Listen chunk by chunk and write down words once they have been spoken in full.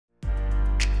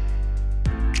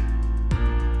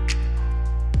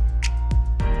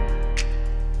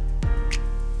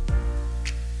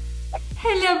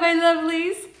up, my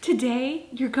lovelies? Today,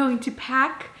 you're going to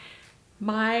pack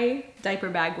my diaper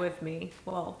bag with me.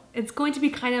 Well, it's going to be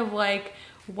kind of like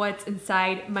what's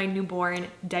inside my newborn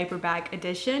diaper bag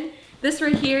edition. This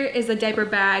right here is a diaper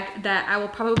bag that I will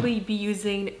probably be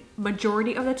using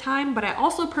majority of the time, but I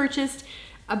also purchased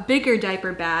a bigger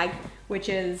diaper bag, which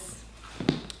is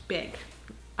big.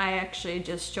 I actually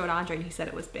just showed Andre and he said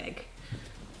it was big.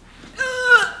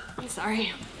 I'm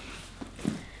sorry.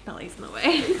 Belly's in the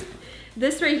way.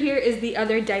 This right here is the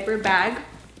other diaper bag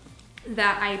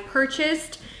that I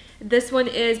purchased. This one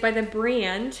is by the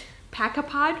brand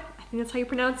Pacapod. I think that's how you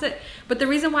pronounce it. But the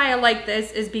reason why I like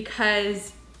this is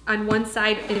because on one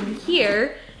side in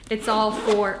here, it's all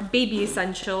for baby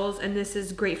essentials, and this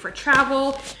is great for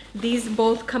travel. These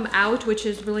both come out, which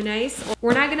is really nice.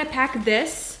 We're not gonna pack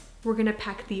this, we're gonna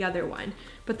pack the other one.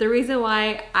 But the reason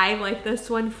why I like this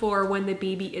one for when the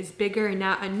baby is bigger and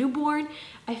not a newborn,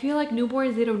 I feel like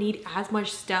newborns, they don't need as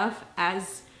much stuff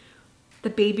as the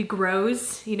baby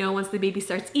grows. You know, once the baby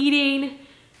starts eating,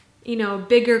 you know,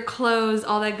 bigger clothes,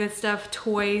 all that good stuff,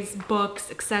 toys,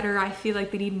 books, etc. I feel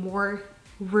like they need more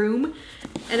room.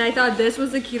 And I thought this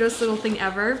was the cutest little thing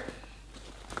ever.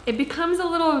 It becomes a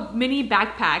little mini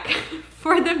backpack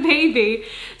for the baby.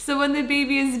 So when the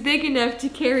baby is big enough to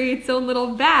carry its own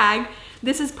little bag,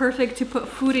 this is perfect to put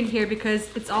food in here because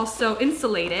it's also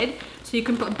insulated. So you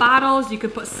can put bottles, you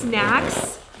can put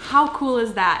snacks. How cool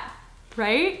is that,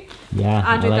 right? Yeah.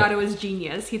 Andre thought it was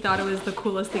genius. He thought it was the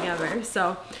coolest thing ever.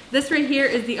 So this right here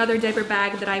is the other diaper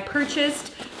bag that I purchased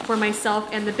for myself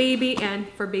and the baby and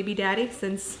for baby daddy,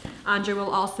 since Andre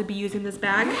will also be using this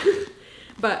bag.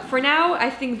 But for now, I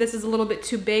think this is a little bit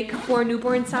too big for a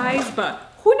newborn size,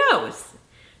 but who knows?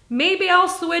 Maybe I'll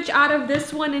switch out of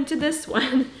this one into this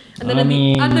one. And then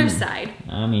the other side.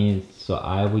 So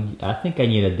I think I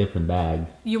need a different bag.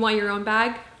 You want your own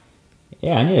bag?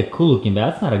 Yeah, I need a cool looking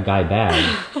bag. That's not a guy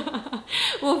bag.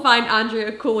 We'll find Andre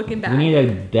a cool looking bag. We need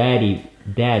a dad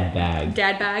bag.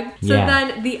 Dad bag? So yeah.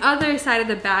 Then the other side of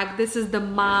the bag, this is the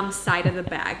mom side of the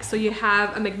bag. So you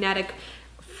have a magnetic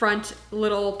front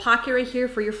little pocket right here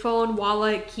for your phone,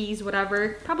 wallet, keys,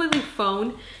 whatever, probably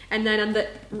phone. And then on the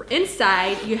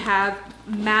inside, you have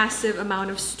massive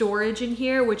amount of storage in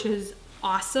here, which is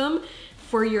awesome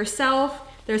for yourself.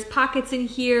 There's pockets in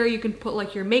here. You can put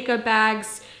like your makeup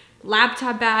bags,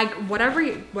 laptop bag, whatever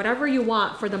you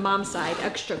want for the mom side,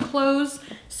 extra clothes.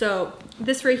 So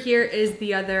this right here is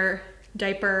the other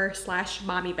diaper /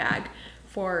 mommy bag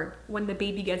for when the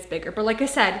baby gets bigger. But like I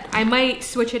said, I might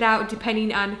switch it out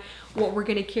depending on what we're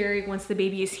gonna carry once the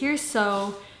baby is here.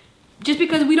 So just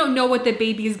because we don't know what the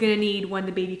baby is gonna need when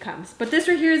the baby comes. But this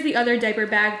right here is the other diaper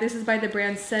bag. This is by the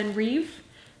brand Senrive.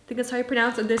 I think that's how you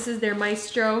pronounce it. This is their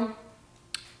Maestro.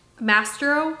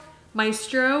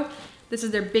 This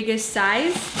is their biggest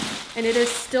size, and it is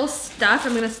still stuffed.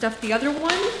 I'm gonna stuff the other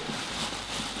one,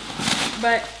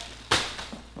 but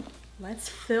let's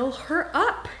fill her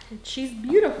up. And she's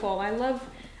beautiful. I love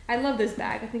this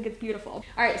bag. I think it's beautiful.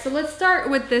 All right, so let's start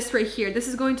with this right here. This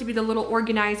is going to be the little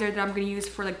organizer that I'm gonna use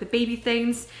for like the baby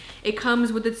things. It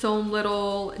comes with its own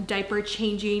little diaper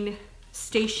changing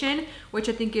station, which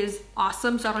I think is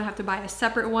awesome, so I don't have to buy a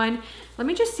separate one. Let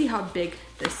me just see how big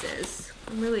this is.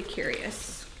 I'm really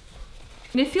curious.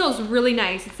 And it feels really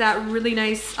nice. It's that really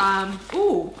nice,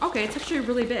 ooh, okay, it's actually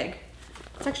really big.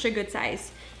 It's actually a good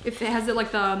size. If it has it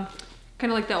like the,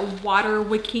 kind of like that water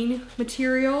wicking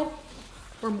material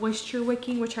or moisture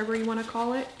wicking, whichever you want to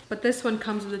call it. But this one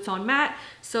comes with its own mat.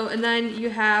 So, and then you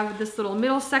have this little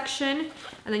middle section,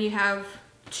 and then you have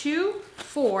 2,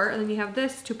 4, and then you have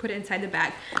this to put it inside the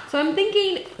bag. So I'm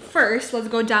thinking first, let's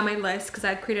go down my list because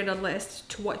I've created a list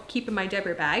to what keep in my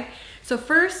diaper bag. So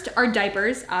first are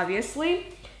diapers, obviously.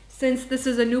 Since this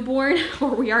is a newborn, or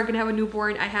we are gonna have a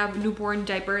newborn, I have newborn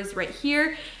diapers right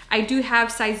here. I do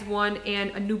have size 1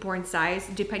 and a newborn size,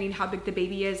 depending how big the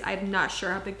baby is. I'm not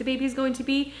sure how big the baby is going to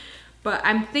be, but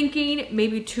I'm thinking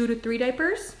maybe 2 to 3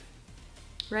 diapers,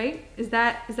 right? Is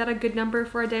that a good number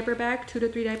for a diaper bag, 2 to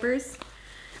 3 diapers?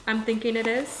 I'm thinking it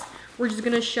is. We're just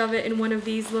gonna shove it in one of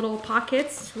these little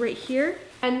pockets right here.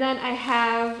 And then I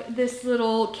have this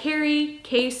little carry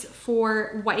case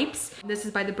for wipes. This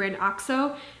is by the brand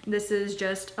Oxo. This is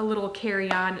just a little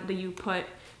carry-on that you put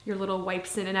your little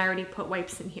wipes in, and I already put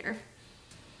wipes in here.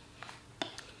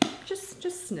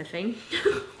 Just sniffing,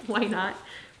 why not?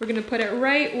 We're gonna put it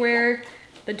right where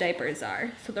the diapers are,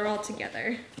 so they're all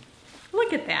together.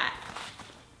 Look at that.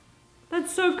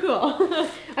 That's so cool.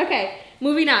 Okay,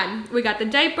 moving on. We got the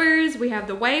diapers, we have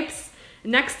the wipes.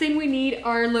 Next thing we need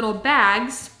are little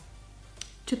bags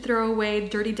to throw away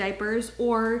dirty diapers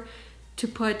or to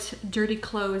put dirty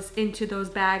clothes into those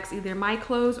bags, either my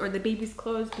clothes or the baby's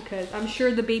clothes, because I'm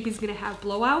sure the baby's gonna have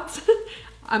blowouts.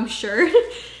 I'm sure.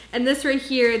 And this right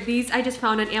here, these I just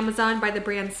found on Amazon by the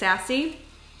brand Sassy,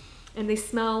 and they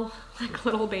smell like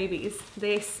little babies.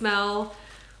 They smell,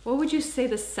 what would you say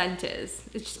the scent is?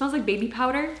 It just smells like baby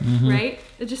powder, right?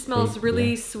 It just smells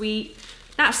really sweet.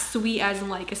 Not sweet as in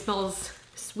like it smells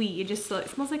sweet, it just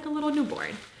smells like a little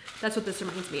newborn. That's what this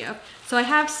reminds me of. So I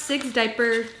have 6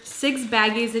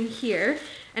 baggies in here,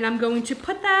 and I'm going to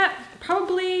put that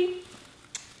probably,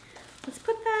 let's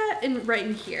put that in right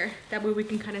in here. That way we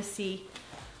can kind of see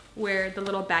where the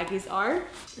little baggies are.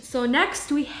 So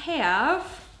next we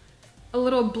have a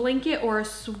little blanket or a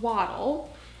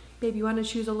swaddle. Babe, you want to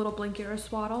choose a little blanket or a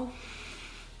swaddle?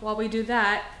 While we do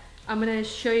that, I'm gonna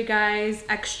show you guys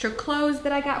extra clothes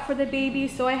that I got for the baby.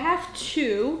 So I have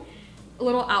 2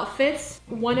 little outfits.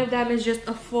 One of them is just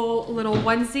a full little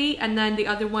onesie, and then the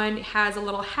other one has a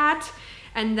little hat,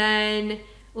 and then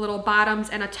little bottoms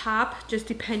and a top, just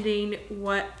depending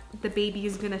what the baby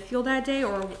is gonna feel that day,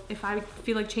 or if I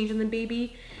feel like changing the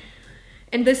baby.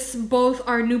 And this both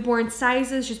are newborn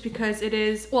sizes, just because it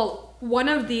is, well, one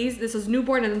of these, this is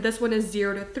newborn, and this one is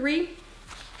 0 to 3.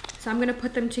 So I'm gonna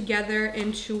put them together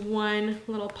into one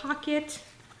little pocket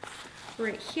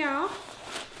right here. How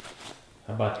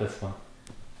about this one?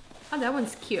 Oh, that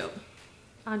one's cute.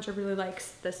 Anja really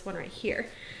likes this one right here.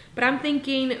 But I'm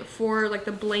thinking for like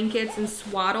the blankets and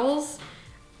swaddles,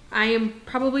 I am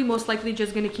probably most likely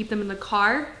just gonna keep them in the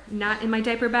car, not in my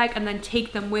diaper bag, and then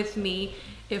take them with me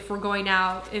if we're going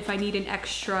out, if I need an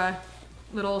extra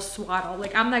little swaddle.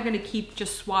 Like, I'm not gonna keep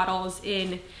just swaddles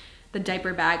in the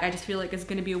diaper bag. I just feel like it's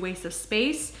gonna be a waste of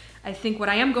space. I think what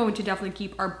I am going to definitely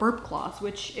keep are burp cloths,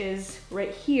 which is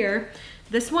right here.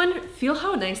 This one, feel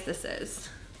how nice this is.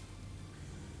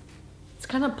 It's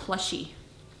kind of plushy.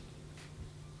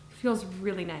 Feels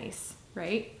really nice,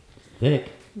 right? Thick.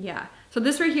 Yeah. So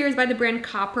this right here is by the brand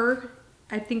Copper.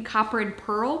 I think Copper and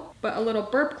Pearl, but a little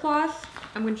burp cloth.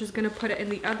 I'm just gonna put it in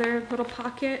the other little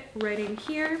pocket right in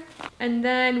here. And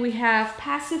then we have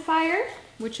pacifier,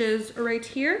 which is right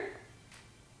here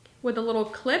with a little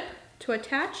clip to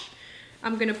attach.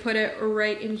 I'm gonna put it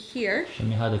right in here. Show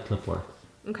me how the clip works.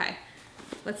 Okay,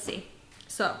 let's see.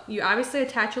 So you obviously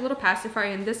attach a little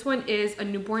pacifier, and this one is a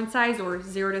newborn size, or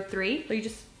 0 to 3. So you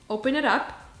just open it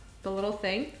up, the little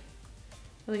thing,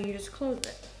 and then you just close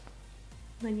it.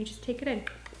 And then you just take it in.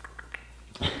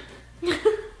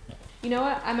 You know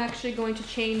what? I'm actually going to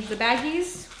change the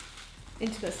baggies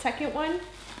into the second one,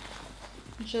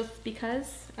 just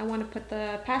because I want to put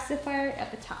the pacifier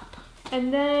at the top.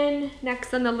 And then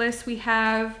next on the list we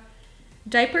have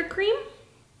diaper cream,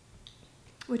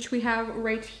 which we have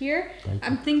right here.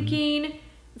 I'm thinking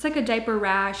it's like a diaper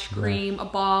rash cream, a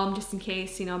balm, just in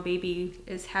case, you know, baby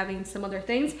is having some other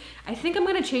things. I think I'm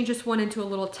gonna change this one into a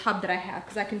little tub that I have,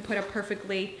 because I can put it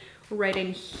perfectly right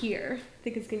in here. I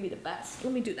think it's gonna be the best.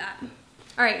 Let me do that.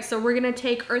 All right, so we're gonna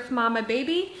take Earth Mama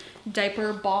Baby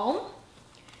diaper balm,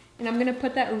 and I'm gonna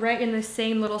put that right in the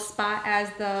same little spot as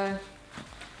the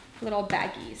little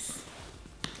baggies.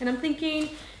 And I'm thinking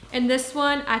in this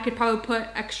one, I could probably put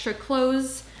extra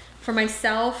clothes for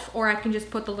myself, or I can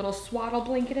just put the little swaddle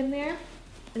blanket in there.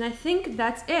 And I think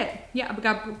that's it. Yeah, we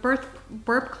got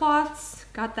burp cloths,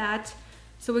 got that.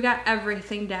 So we got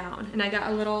everything down. And I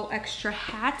got a little extra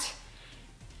hat.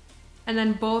 And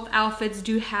then both outfits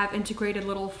do have integrated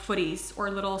little footies or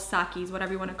little sockies,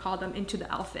 whatever you want to call them, into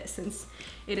the outfit, since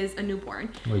it is a newborn.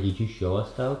 Wait, did you show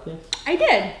us the outfit? I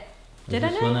did. Did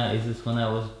I not? Is this when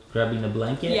I was grabbing the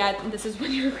blanket? Yeah, this is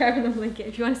when you were grabbing the blanket.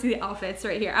 If you want to see the outfits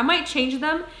right here. I might change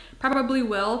them, probably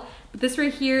will. But this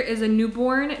right here is a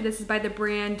newborn. This is by the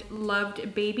brand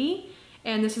Loved Baby.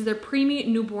 And this is their preemie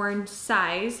newborn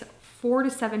size, 4 to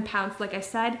 7 pounds. Like I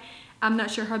said, I'm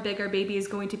not sure how big our baby is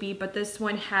going to be, but this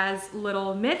one has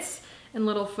little mitts and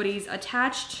little footies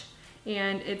attached.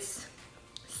 And it's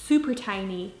super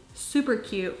tiny, super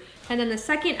cute. And then the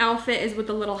second outfit is with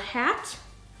a little hat,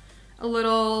 a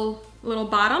little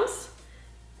bottoms,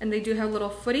 and they do have little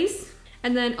footies,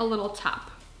 and then a little top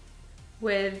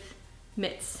with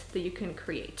mitts that you can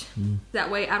create. That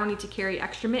way I don't need to carry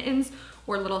extra mittens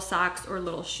or little socks or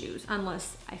little shoes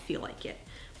unless I feel like it.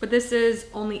 But this is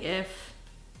only if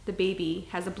the baby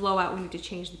has a blowout, we need to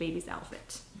change the baby's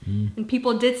outfit. And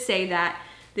people did say that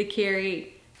they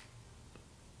carry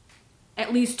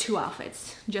at least 2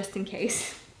 outfits just in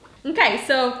case. Okay,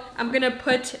 so I'm gonna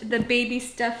put the baby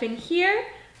stuff in here.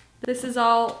 This is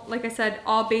all, like I said,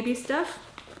 all baby stuff.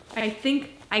 I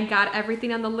think I got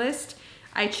everything on the list.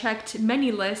 I checked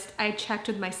many lists. I checked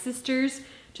with my sisters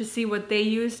to see what they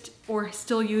used or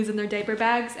still use in their diaper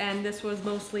bags, and this was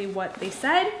mostly what they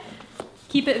said.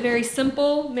 Keep it very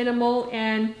simple, minimal,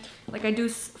 and like I do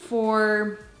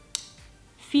for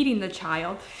feeding the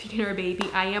child, feeding our baby,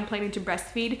 I am planning to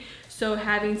breastfeed, so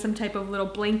having some type of little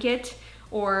blanket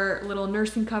or little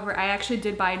nursing cover. I actually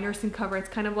did buy a nursing cover. It's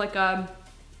kind of like a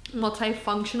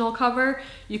multifunctional cover.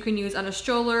 You can use on a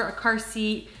stroller, a car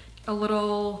seat, a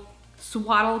little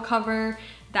swaddle cover.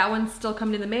 That one's still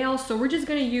coming in the mail, so we're just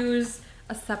gonna use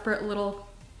a separate little,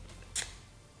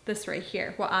 this right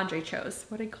here, what Andre chose.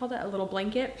 What do you call that? A little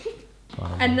blanket.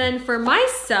 And then for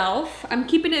myself, I'm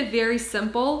keeping it very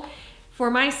simple. For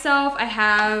myself,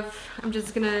 I'm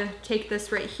just gonna take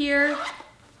this right here.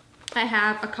 I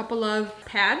have a couple of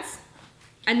pads.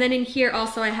 And then in here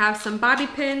also I have some bobby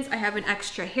pins. I have an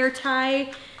extra hair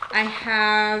tie. I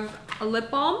have a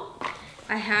lip balm.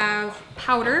 I have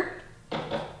powder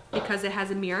because it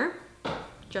has a mirror.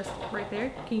 Just right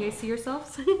there. Can you guys see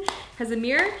yourselves? Has a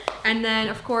mirror. And then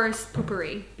of course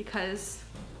poopery, because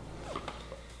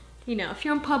you know, if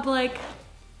you're in public,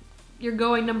 you're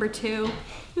going number 2.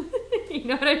 You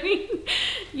know what I mean?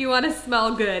 You want to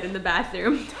smell good in the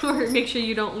bathroom, or make sure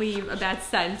you don't leave a bad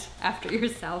scent after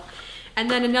yourself.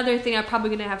 And then another thing, I'm probably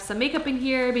gonna have some makeup in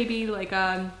here, maybe like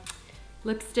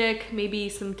lipstick, maybe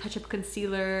some touch-up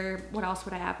concealer. What else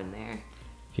would I have in there?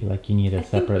 I feel like you need a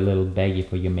separate little baggie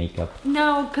for your makeup.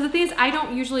 No, because the thing is, I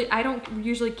don't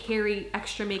usually carry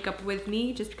extra makeup with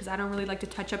me, just because I don't really like to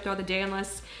touch up throughout the day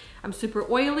unless I'm super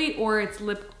oily or it's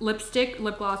lipstick,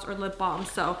 lip gloss, or lip balm.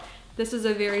 So this is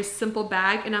a very simple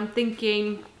bag, and I'm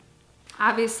thinking,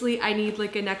 obviously I need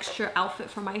like an extra outfit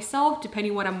for myself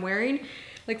depending what I'm wearing.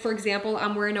 Like for example,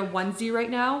 I'm wearing a onesie right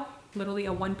now, literally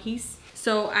a one piece.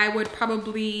 So I would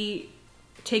probably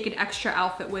take an extra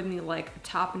outfit with me, like a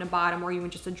top and a bottom, or even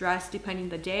just a dress, depending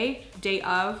the day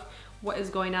of what is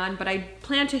going on. But I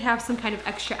plan to have some kind of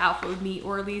extra outfit with me,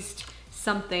 or at least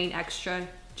something extra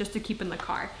just to keep in the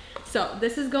car. So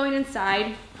this is going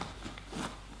inside.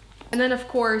 And then of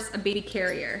course, a baby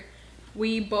carrier.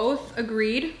 We both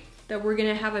agreed that we're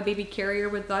gonna have a baby carrier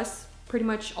with us pretty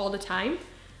much all the time,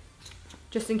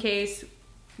 just in case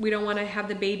we don't wanna have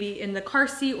the baby in the car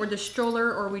seat or the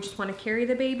stroller, or we just wanna carry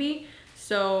the baby.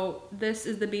 So this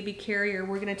is the baby carrier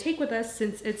we're gonna take with us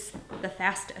since it's the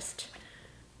fastest.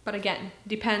 But again,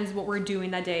 depends what we're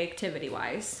doing that day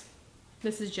activity-wise.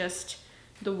 This is just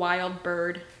the Wild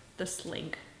Bird, the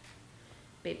Slink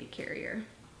baby carrier.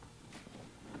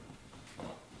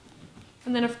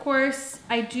 And then of course,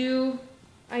 I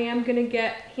am gonna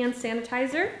get hand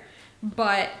sanitizer,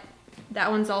 but that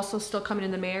one's also still coming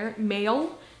in the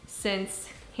mail, since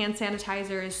hand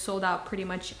sanitizer is sold out pretty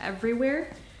much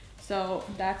everywhere. So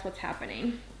that's what's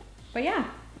happening. But yeah,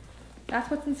 that's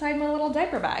what's inside my little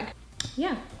diaper bag.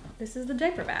 Yeah, this is the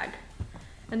diaper bag.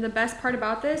 And the best part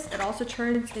about this, it also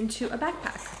turns into a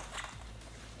backpack.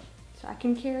 So I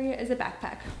can carry it as a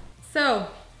backpack. So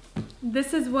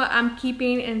this is what I'm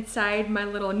keeping inside my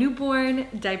little newborn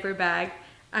diaper bag.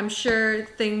 I'm sure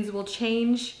things will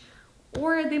change,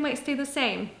 or they might stay the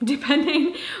same,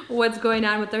 depending what's going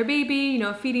on with our baby, you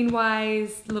know, feeding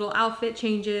wise, little outfit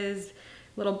changes,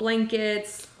 little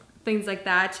blankets, things like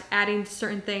that. Adding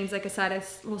certain things, like I said,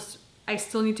 I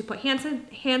still need to put hand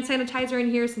sanitizer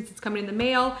in here since it's coming in the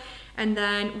mail. And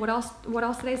then what else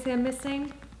did I say I'm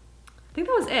missing? I think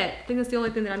that was it. I think that's the only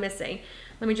thing that I'm missing.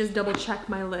 Let me just double check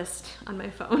my list on my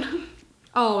phone.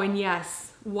 Oh, and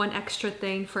yes, one extra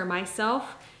thing for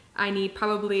myself. I need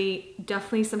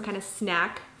definitely some kind of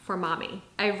snack for mommy.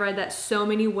 I've read that so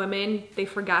many women, they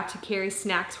forgot to carry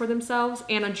snacks for themselves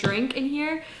and a drink in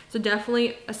here. So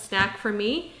definitely a snack for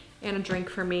me and a drink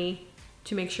for me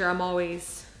to make sure I'm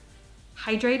always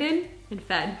hydrated and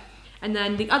fed. And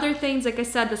then the other things, like I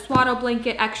said, the swaddle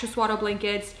blanket, extra swaddle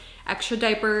blankets, extra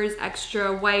diapers,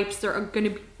 extra wipes, they're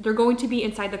going to be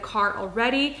inside the car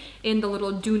already in the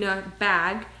little Duna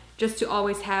bag, just to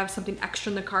always have something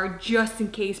extra in the car, just in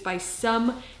case by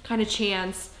some kind of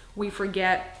chance we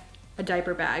forget a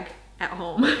diaper bag at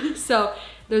home. So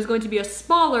there's going to be a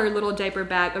smaller little diaper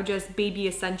bag of just baby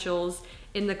essentials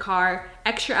in the car,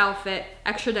 extra outfit,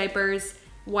 extra diapers,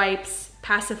 wipes,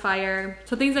 pacifier.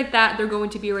 So things like that, they're going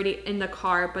to be already in the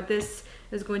car, but this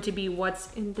is going to be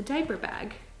what's in the diaper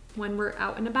bag when we're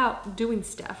out and about doing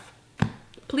stuff.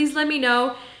 Please let me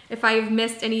know if I've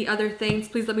missed any other things.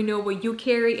 Please let me know what you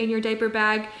carry in your diaper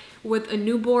bag with a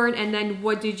newborn, and then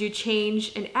what did you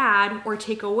change and add or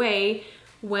take away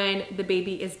when the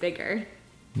baby is bigger.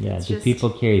 Yeah, do people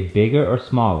carry bigger or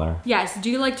smaller? Yes, do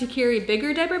you like to carry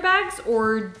bigger diaper bags,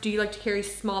 or do you like to carry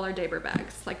smaller diaper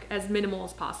bags, like as minimal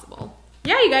as possible?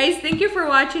 yeah, you guys, thank you for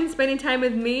watching, spending time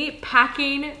with me,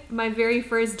 packing my very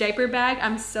first diaper bag.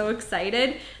 I'm so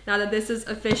excited. Now that this is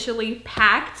officially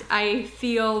packed, I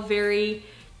feel very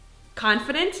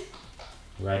confident.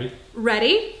 Ready?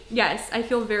 Ready? Yes, I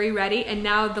feel very ready. And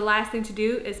now the last thing to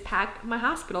do is pack my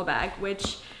hospital bag,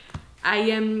 which I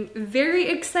am very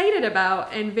excited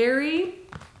about and very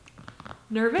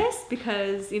nervous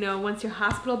because, you know, once your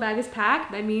hospital bag is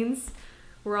packed, that means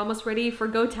we're almost ready for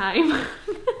go time.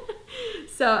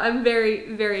 So I'm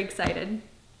very, very excited.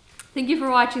 Thank you for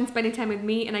watching, spending time with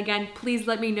me. And again, please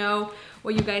let me know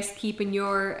what you guys keep in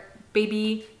your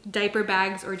baby diaper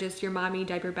bags or just your mommy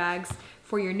diaper bags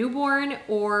for your newborn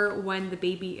or when the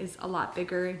baby is a lot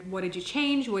bigger. What did you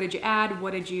change? What did you add?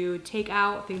 What did you take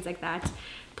out? Things like that.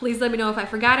 Please let me know if I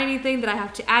forgot anything that I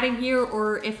have to add in here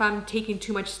or if I'm taking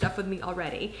too much stuff with me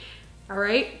already. All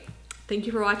right, thank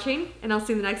you for watching and I'll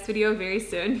see you in the next video very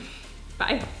soon.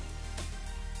 Bye.